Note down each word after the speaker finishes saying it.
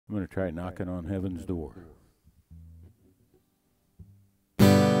I'm going to try knocking on heaven's door.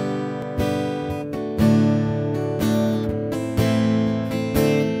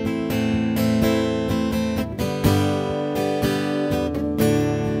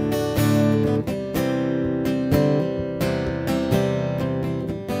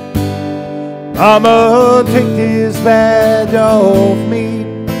 Mama, take this badge off me.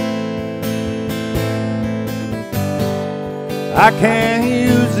 I can't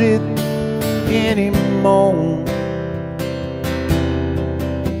use it anymore.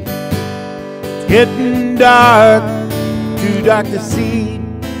 It's getting dark, too dark to see.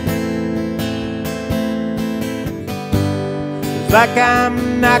 It's like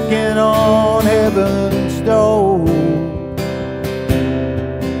I'm knocking on heaven's door.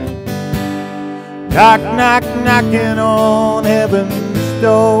 Knock, knock, knocking on heaven's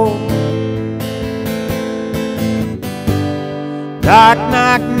door. Knock,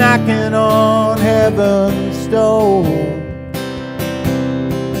 knock, knocking on heaven's door.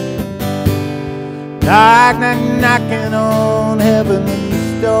 Knock, knock, knocking on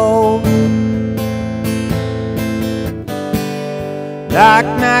heaven's door. Knock,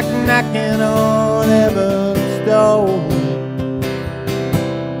 knock, knocking on heaven's door.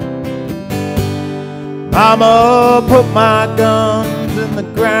 Mama, put my guns in the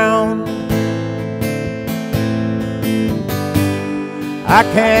ground. I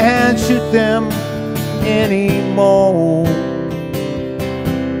can't shoot them anymore.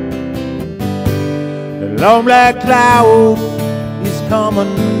 The long black cloud is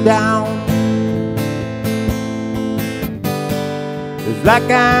coming down. It's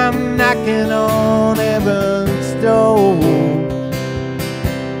like I'm knocking on heaven's door.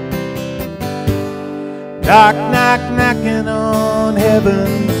 Knock, knock, knocking on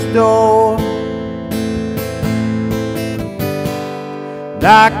heaven's door.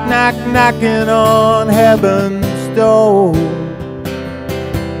 Knock, knock, knocking on heaven's door.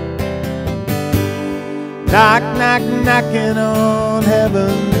 Knock, knock, knocking on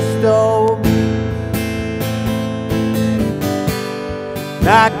heaven's door.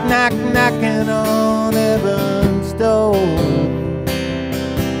 Knock, knock, knocking on heaven's door.